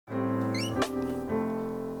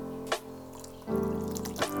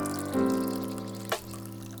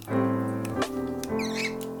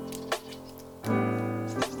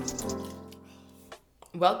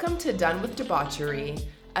Welcome to Done with Debauchery,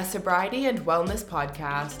 a sobriety and wellness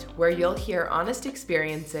podcast where you'll hear honest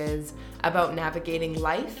experiences about navigating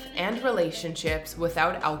life and relationships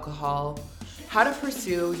without alcohol, how to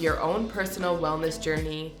pursue your own personal wellness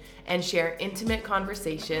journey, and share intimate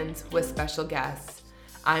conversations with special guests.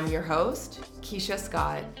 I'm your host, Keisha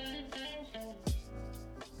Scott.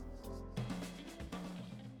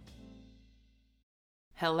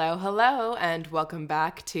 Hello, and welcome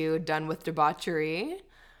back to Done with Debauchery.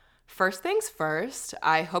 First things first,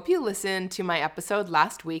 I hope you listened to my episode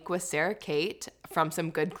last week with Sarah Kate from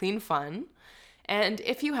Some Good Clean Fun. And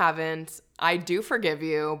if you haven't, I do forgive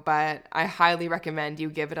you, but I highly recommend you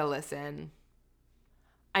give it a listen.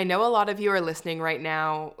 I know a lot of you are listening right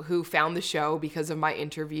now who found the show because of my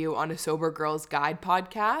interview on a Sober Girls Guide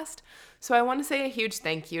podcast, so I want to say a huge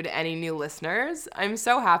thank you to any new listeners. I'm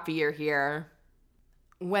so happy you're here.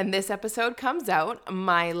 When this episode comes out,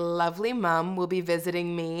 my lovely mom will be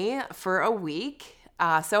visiting me for a week.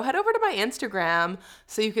 So head over to my Instagram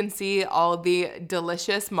so you can see all the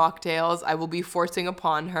delicious mocktails I will be forcing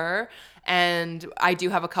upon her. And I do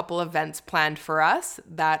have a couple events planned for us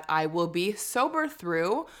that I will be sober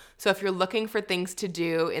through. So if you're looking for things to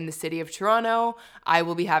do in the city of Toronto, I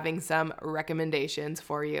will be having some recommendations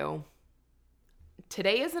for you.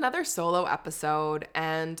 Today is another solo episode,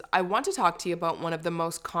 and I want to talk to you about one of the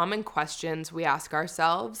most common questions we ask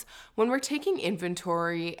ourselves when we're taking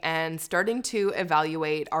inventory and starting to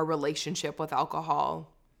evaluate our relationship with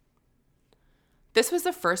alcohol. This was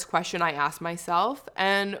the first question I asked myself,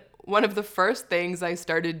 and one of the first things I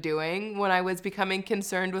started doing when I was becoming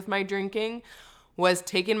concerned with my drinking was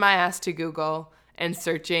taking my ass to Google and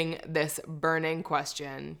searching this burning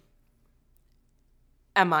question.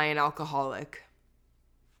 Am I an alcoholic?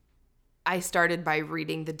 I started by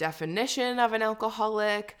reading the definition of an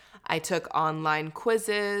alcoholic. I took online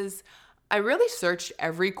quizzes. I really searched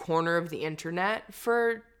every corner of the internet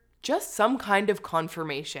for just some kind of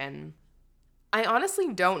confirmation. I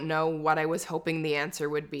honestly don't know what I was hoping the answer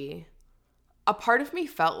would be. A part of me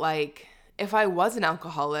felt like if I was an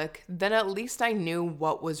alcoholic, then at least I knew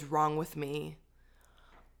what was wrong with me.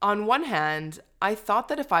 On one hand, I thought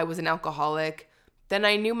that if I was an alcoholic, then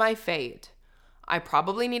I knew my fate. I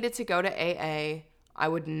probably needed to go to AA, I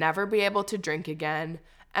would never be able to drink again,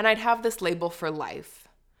 and I'd have this label for life.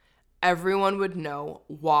 Everyone would know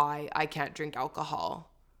why I can't drink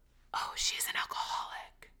alcohol. Oh, she's an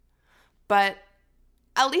alcoholic. But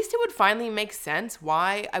at least it would finally make sense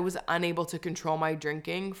why I was unable to control my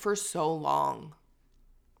drinking for so long.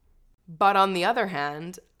 But on the other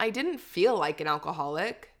hand, I didn't feel like an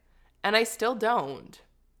alcoholic, and I still don't.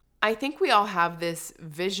 I think we all have this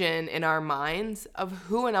vision in our minds of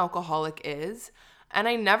who an alcoholic is, and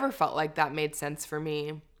I never felt like that made sense for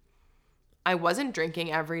me. I wasn't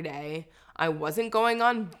drinking every day. I wasn't going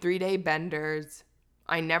on 3-day benders.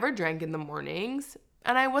 I never drank in the mornings,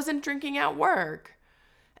 and I wasn't drinking at work.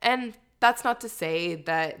 And that's not to say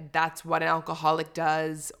that that's what an alcoholic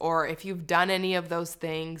does, or if you've done any of those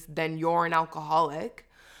things, then you're an alcoholic.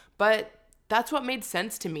 But that's what made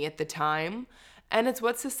sense to me at the time. And it's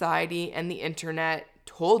what society and the internet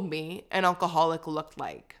told me an alcoholic looked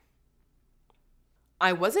like.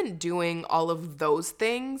 I wasn't doing all of those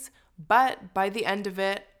things, but by the end of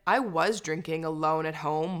it, I was drinking alone at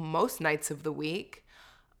home most nights of the week.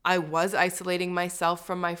 I was isolating myself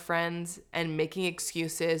from my friends and making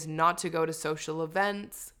excuses not to go to social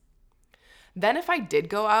events. Then if I did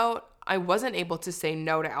go out, I wasn't able to say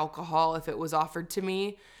no to alcohol if it was offered to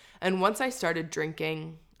me. And once I started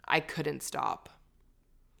drinking, I couldn't stop.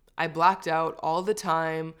 I blacked out all the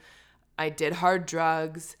time, I did hard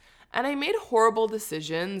drugs, and I made horrible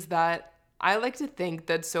decisions that I like to think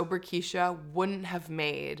that sober Keisha wouldn't have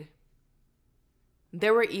made.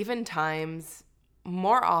 There were even times,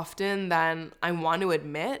 more often than I want to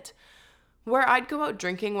admit, where I'd go out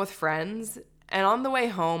drinking with friends, and on the way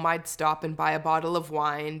home I'd stop and buy a bottle of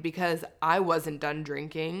wine because I wasn't done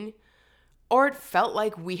drinking, or it felt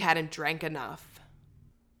like we hadn't drank enough.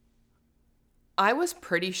 I was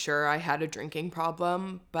pretty sure I had a drinking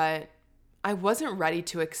problem, but I wasn't ready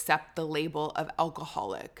to accept the label of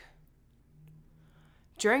alcoholic.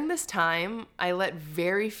 During this time, I let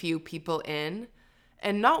very few people in,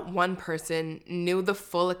 and not one person knew the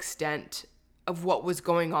full extent of what was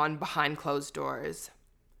going on behind closed doors.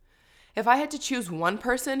 If I had to choose one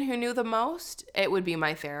person who knew the most, it would be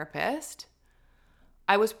my therapist.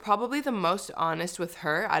 I was probably the most honest with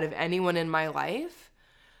her out of anyone in my life.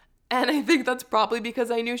 And I think that's probably because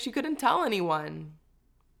I knew she couldn't tell anyone.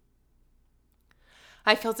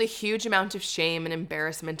 I felt a huge amount of shame and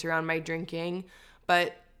embarrassment around my drinking,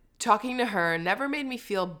 but talking to her never made me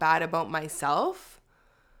feel bad about myself.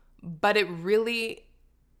 But it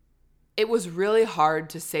was really hard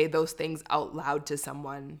to say those things out loud to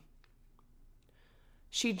someone.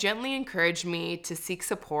 She gently encouraged me to seek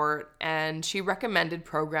support, and she recommended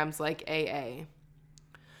programs like AA.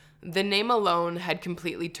 The name alone had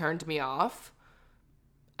completely turned me off.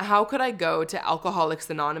 How could I go to Alcoholics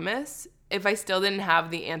Anonymous if I still didn't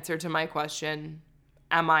have the answer to my question,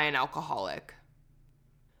 am I an alcoholic?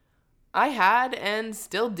 I had and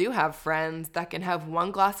still do have friends that can have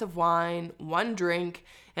one glass of wine, one drink,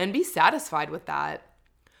 and be satisfied with that.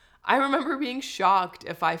 I remember being shocked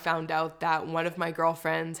if I found out that one of my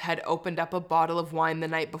girlfriends had opened up a bottle of wine the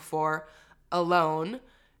night before, alone,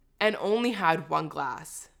 and only had one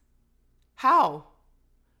glass. How?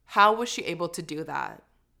 How was she able to do that?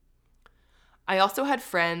 I also had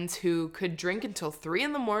friends who could drink until 3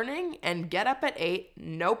 in the morning and get up at 8,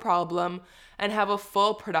 no problem, and have a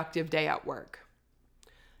full productive day at work.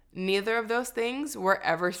 Neither of those things were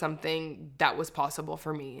ever something that was possible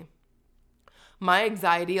for me. My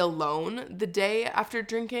anxiety alone the day after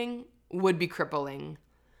drinking would be crippling.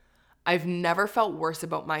 I've never felt worse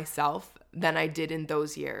about myself than I did in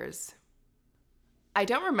those years. I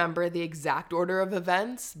don't remember the exact order of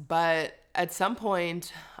events, but at some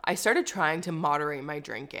point, I started trying to moderate my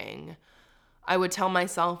drinking. I would tell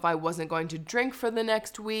myself I wasn't going to drink for the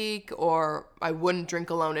next week, or I wouldn't drink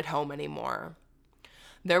alone at home anymore.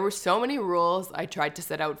 There were so many rules I tried to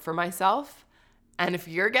set out for myself, and if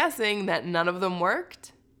you're guessing that none of them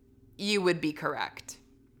worked, you would be correct.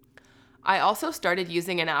 I also started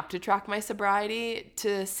using an app to track my sobriety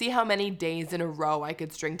to see how many days in a row I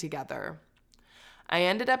could string together. I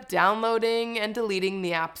ended up downloading and deleting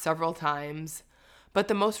the app several times, but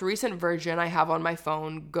the most recent version I have on my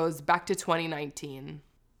phone goes back to 2019.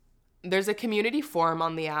 There's a community forum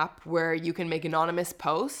on the app where you can make anonymous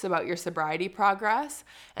posts about your sobriety progress,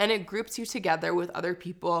 and it groups you together with other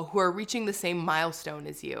people who are reaching the same milestone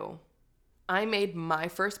as you. I made my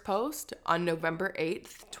first post on November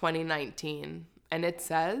 8th, 2019, and it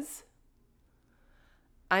says,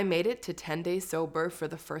 I made it to 10 days sober for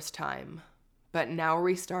the first time, but now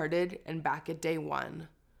restarted and back at day 1.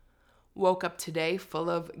 Woke up today full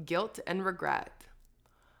of guilt and regret.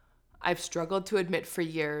 I've struggled to admit for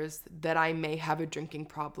years that I may have a drinking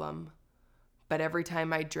problem, but every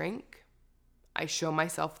time I drink, I show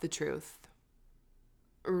myself the truth.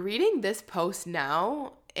 Reading this post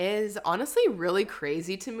now is honestly really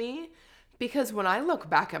crazy to me because when I look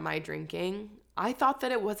back at my drinking, I thought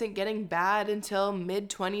that it wasn't getting bad until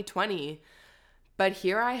mid-2020. But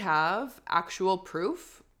here I have actual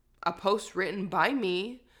proof, a post written by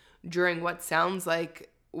me during what sounds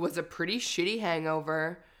like was a pretty shitty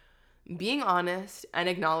hangover, being honest and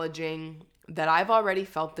acknowledging that I've already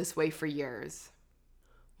felt this way for years.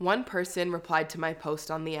 One person replied to my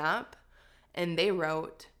post on the app, and they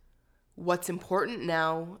wrote, "What's important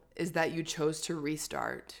now is that you chose to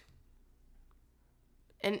restart."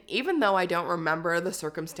 And even though I don't remember the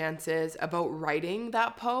circumstances about writing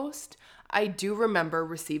that post, I do remember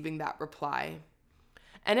receiving that reply.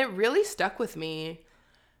 And it really stuck with me.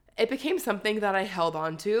 It became something that I held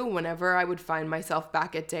on to whenever I would find myself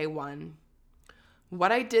back at day 1.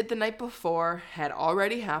 What I did the night before had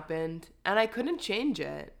already happened, and I couldn't change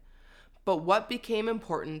it. But what became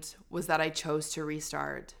important was that I chose to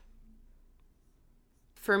restart.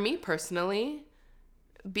 For me personally,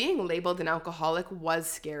 being labeled an alcoholic was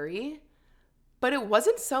scary, but it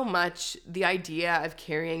wasn't so much the idea of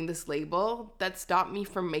carrying this label that stopped me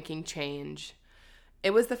from making change.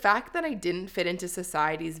 It was the fact that I didn't fit into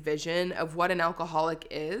society's vision of what an alcoholic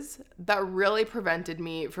is that really prevented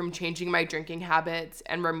me from changing my drinking habits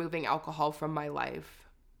and removing alcohol from my life.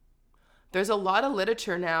 There's a lot of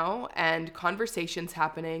literature now and conversations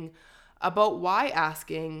happening about why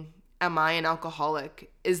asking, "Am I an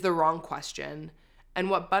alcoholic?" is the wrong question, and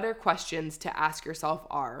what better questions to ask yourself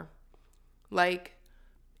are. Like,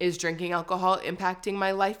 is drinking alcohol impacting my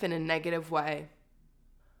life in a negative way?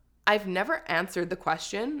 I've never answered the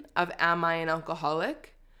question of am I an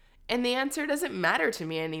alcoholic, and the answer doesn't matter to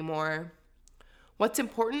me anymore. What's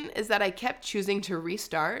important is that I kept choosing to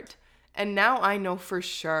restart, and now I know for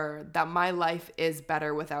sure that my life is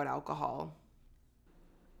better without alcohol.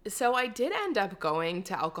 So I did end up going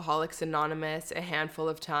to Alcoholics Anonymous a handful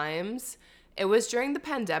of times. It was during the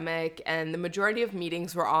pandemic and the majority of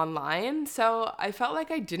meetings were online, so I felt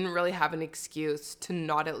like I didn't really have an excuse to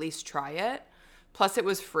not at least try it. Plus, it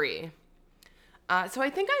was free. So I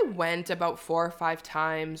think I went about 4 or 5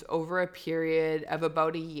 times over a period of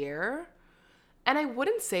about a year. And I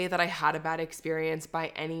wouldn't say that I had a bad experience by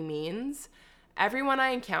any means. Everyone I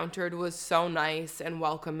encountered was so nice and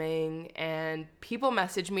welcoming, and people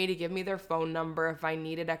messaged me to give me their phone number if I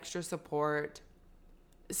needed extra support.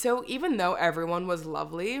 So even though everyone was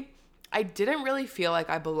lovely, I didn't really feel like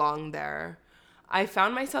I belonged there. I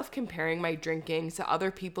found myself comparing my drinking to other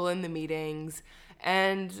people in the meetings,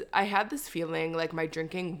 and I had this feeling like my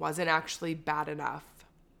drinking wasn't actually bad enough.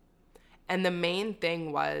 And the main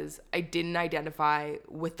thing was I didn't identify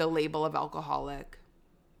with the label of alcoholic.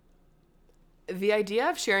 The idea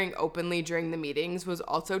of sharing openly during the meetings was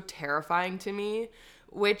also terrifying to me,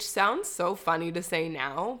 which sounds so funny to say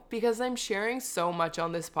now because I'm sharing so much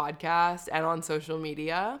on this podcast and on social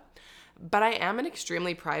media. But I am an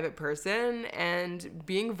extremely private person, and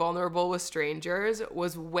being vulnerable with strangers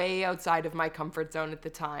was way outside of my comfort zone at the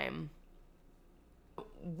time.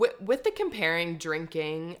 With the comparing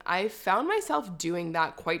drinking, I found myself doing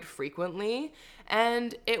that quite frequently,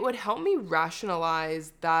 and it would help me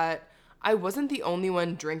rationalize that I wasn't the only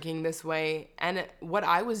one drinking this way, and what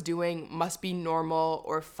I was doing must be normal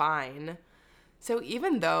or fine. So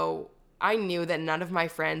even though I knew that none of my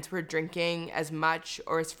friends were drinking as much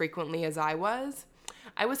or as frequently as I was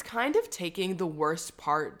kind of taking the worst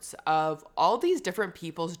parts of all these different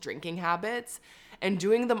people's drinking habits and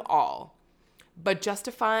doing them all, but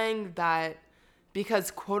justifying that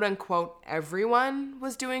because quote unquote everyone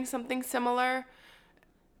was doing something similar,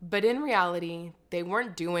 but in reality, they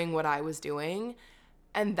weren't doing what I was doing,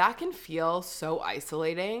 and that can feel so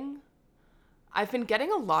isolating. I've been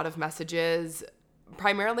getting a lot of messages,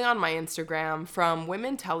 primarily on my Instagram, from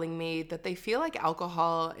women telling me that they feel like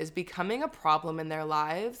alcohol is becoming a problem in their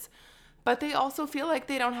lives, but they also feel like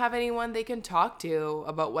they don't have anyone they can talk to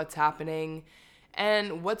about what's happening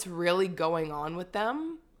and what's really going on with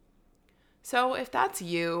them. So if that's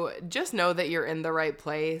you, just know that you're in the right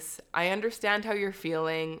place. I understand how you're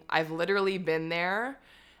feeling. I've literally been there.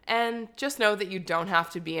 And just know that you don't have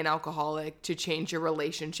to be an alcoholic to change your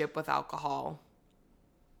relationship with alcohol.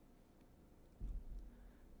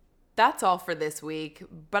 That's all for this week,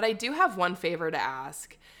 but I do have one favor to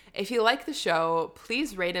ask. If you like the show,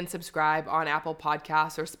 please rate and subscribe on Apple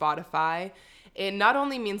Podcasts or Spotify. It not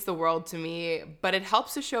only means the world to me, but it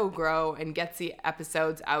helps the show grow and gets the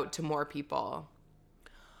episodes out to more people.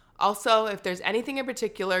 Also, if there's anything in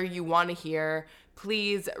particular you want to hear,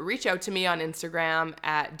 please reach out to me on Instagram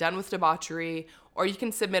at donewithdebauchery, or you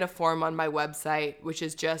can submit a form on my website, which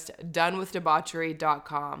is just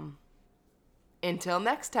donewithdebauchery.com. Until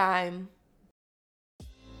next time.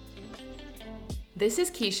 This is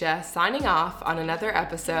Keisha signing off on another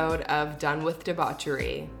episode of Done with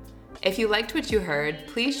Debauchery. If you liked what you heard,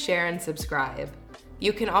 please share and subscribe.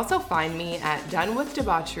 You can also find me at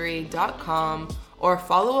donewithdebauchery.com or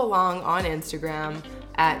follow along on Instagram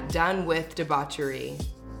at donewithdebauchery.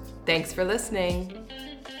 Thanks for listening.